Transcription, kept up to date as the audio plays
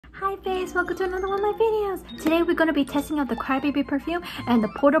Hi face, welcome to another one of my videos. Today we're going to be testing out the Crybaby perfume and the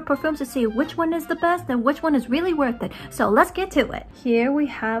Portal Parfums to see which one is the best and which one is really worth it. So let's get to it. Here we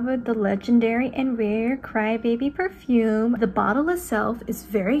have the legendary and rare Crybaby perfume. The bottle itself is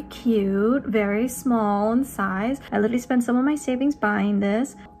very cute, very small in size. I literally spent some of my savings buying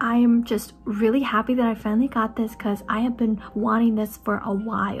this. I am just really happy that I finally got this because I have been wanting this for a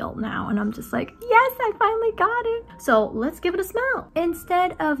while now, and I'm just like, yes, I finally got it. So let's give it a smell.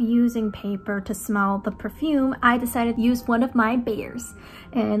 Instead of using paper to smell the perfume, I decided to use one of my bears,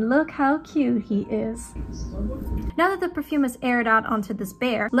 and look how cute he is. Now that the perfume is aired out onto this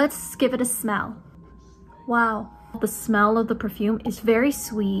bear, let's give it a smell. Wow. The smell of the perfume is very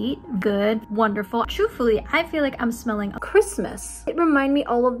sweet, good, wonderful. Truthfully, I feel like I'm smelling Christmas. It reminds me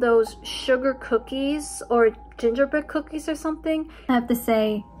all of those sugar cookies or gingerbread cookies or something. I have to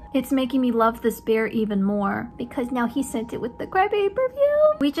say, it's making me love this bear even more because now he sent it with the Crybaby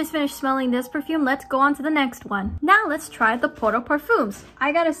perfume. We just finished smelling this perfume. Let's go on to the next one. Now let's try the Portal Parfums.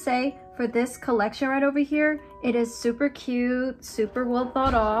 I gotta say, for this collection right over here, it is super cute, super well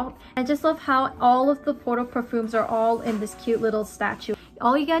thought out. I just love how all of the Portal Parfums are all in this cute little statue.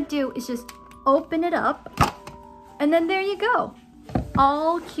 All you gotta do is just open it up, and then there you go.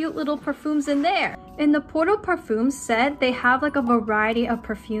 All cute little perfumes in there. In the Portal Parfums set, they have like a variety of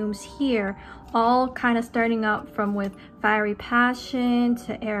perfumes here, all kind of starting up from with Fiery Passion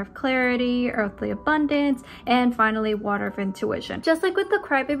to Air of Clarity, Earthly Abundance, and finally Water of Intuition. Just like with the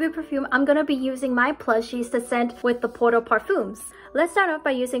Crybaby perfume, I'm gonna be using my plushies to scent with the Portal Parfums. Let's start off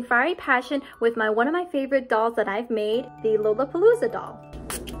by using Fiery Passion with one of my favorite dolls that I've made, the Lollapalooza doll.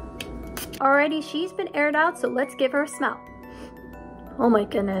 Alrighty, she's been aired out, so let's give her a smell. Oh my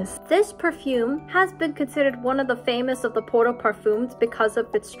goodness. This perfume has been considered one of the famous of the Portal Parfums because of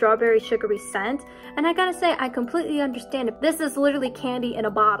its strawberry sugary scent. And I gotta say, I completely understand it. This is literally candy in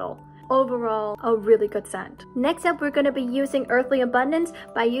a bottle. Overall, a really good scent. Next up, we're gonna be using Earthly Abundance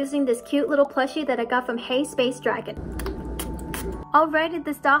by using this cute little plushie that I got from Hey Space Dragon. Alrighty,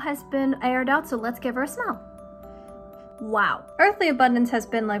 this doll has been aired out, so let's give her a smell. Wow. Earthly Abundance has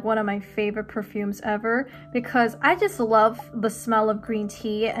been like one of my favorite perfumes ever because I just love the smell of green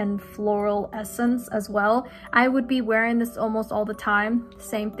tea and floral essence as well. I would be wearing this almost all the time.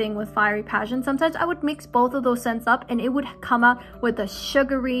 Same thing with Fiery Passion. Sometimes I would mix both of those scents up and it would come out with a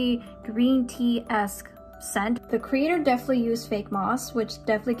sugary green tea-esque scent. The creator definitely used fake moss, which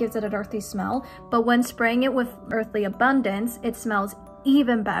definitely gives it an earthy smell, but when spraying it with Earthly Abundance, it smells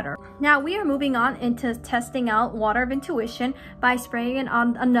even better. Now we are moving on into testing out Water of Intuition by spraying it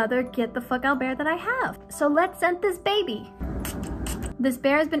on another Get the Fuck Out bear that I have. So let's scent this baby. This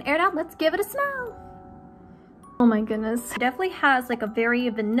bear has been aired out. Let's give it a smell. Oh my goodness. It definitely has like a very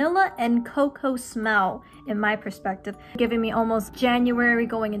vanilla and cocoa smell in my perspective, giving me almost January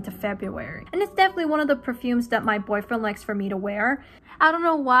going into February. And it's definitely one of the perfumes that my boyfriend likes for me to wear. I don't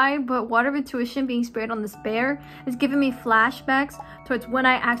know why, but Water of Intuition being sprayed on this bear is giving me flashbacks towards when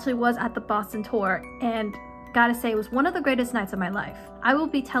I actually was at the Boston tour, and gotta say, it was one of the greatest nights of my life. I will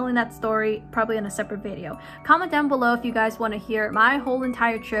be telling that story probably in a separate video. Comment down below if you guys want to hear my whole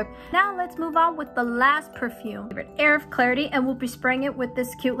entire trip. Now let's move on with the last perfume, Air of Clarity, and we'll be spraying it with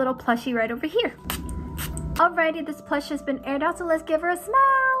this cute little plushie right over here. Alrighty, this plush has been aired out, so let's give her a smell.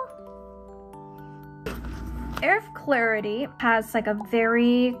 Air of Clarity has like a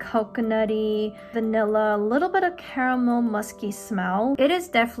very coconutty, vanilla, a little bit of caramel musky smell. It is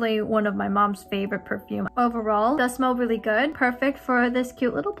definitely one of my mom's favorite perfume. Overall, does smell really good. Perfect for this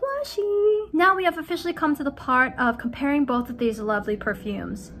cute little plushie. Now we have officially come to the part of comparing both of these lovely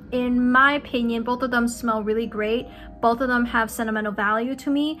perfumes. In my opinion, both of them smell really great. Both of them have sentimental value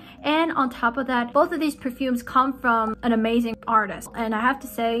to me. And on top of that, both of these perfumes come from an amazing artist. And I have to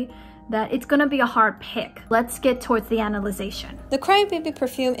say that it's gonna be a hard pick. Let's get towards the analyzation. The Crybaby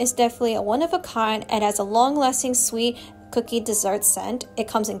perfume is definitely a one-of-a-kind and has a long-lasting sweet cookie dessert scent. It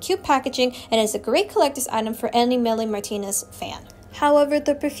comes in cute packaging and is a great collector's item for any Melanie Martinez fan. However,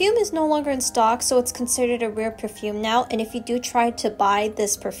 the perfume is no longer in stock, so it's considered a rare perfume now, and if you do try to buy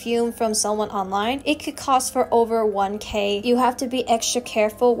this perfume from someone online, it could cost for over 1K. You have to be extra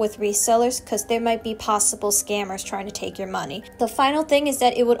careful with resellers because there might be possible scammers trying to take your money. The final thing is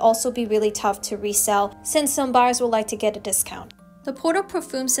that it would also be really tough to resell since some buyers would like to get a discount. The Portal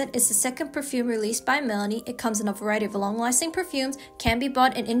Parfum set is the second perfume released by Melanie. It comes in a variety of long-lasting perfumes, can be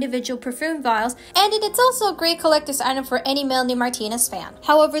bought in individual perfume vials, and it's also a great collector's item for any Melanie Martinez fan.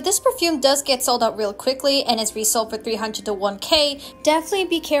 However, this perfume does get sold out real quickly and is resold for 300 to 1K. Definitely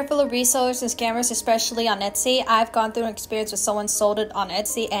be careful of resellers and scammers, especially on Etsy. I've gone through an experience where someone sold it on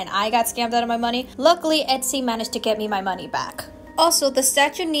Etsy and I got scammed out of my money. Luckily, Etsy managed to get me my money back. Also, the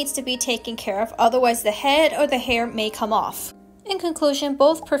statue needs to be taken care of, otherwise the head or the hair may come off. In conclusion,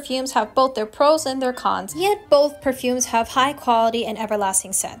 both perfumes have both their pros and their cons, yet both perfumes have high quality and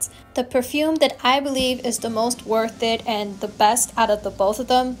everlasting scents. The perfume that I believe is the most worth it and the best out of the both of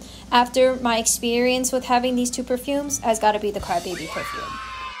them, after my experience with having these two perfumes, has got to be the Crybaby perfume.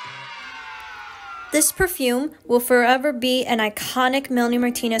 This perfume will forever be an iconic Melanie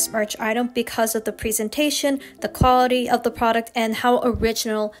Martinez merch item because of the presentation, the quality of the product, and how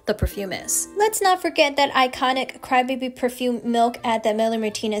original the perfume is. Let's not forget that iconic Crybaby perfume milk ad that Melanie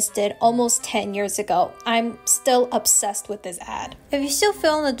Martinez did almost 10 years ago. I'm still obsessed with this ad. If you still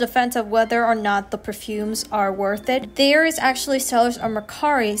feel on the defense of whether or not the perfumes are worth it, there is actually sellers on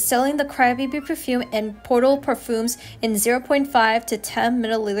Mercari selling the Crybaby perfume in Portal Parfums in 0.5 to 10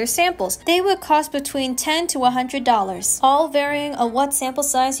 milliliter samples. They would cost between $10 to $100, all varying on what sample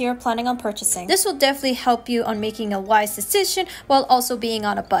size you're planning on purchasing. This will definitely help you on making a wise decision while also being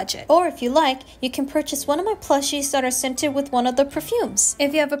on a budget. Or if you like, you can purchase one of my plushies that are scented with one of the perfumes.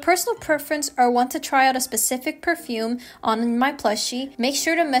 If you have a personal preference or want to try out a specific perfume on my plushie, make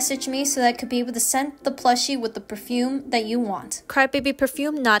sure to message me so that I could be able to scent the plushie with the perfume that you want. Crybaby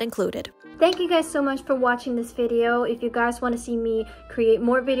perfume not included. Thank you guys so much for watching this video. If you guys want to see me create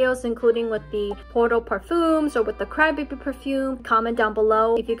more videos, including with the Portal Parfums or with the Crybaby perfume, comment down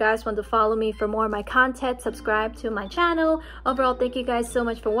below. If you guys want to follow me for more of my content, subscribe to my channel. Overall, thank you guys so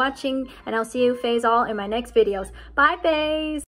much for watching, and I'll see you phase all in my next videos. Bye, phase!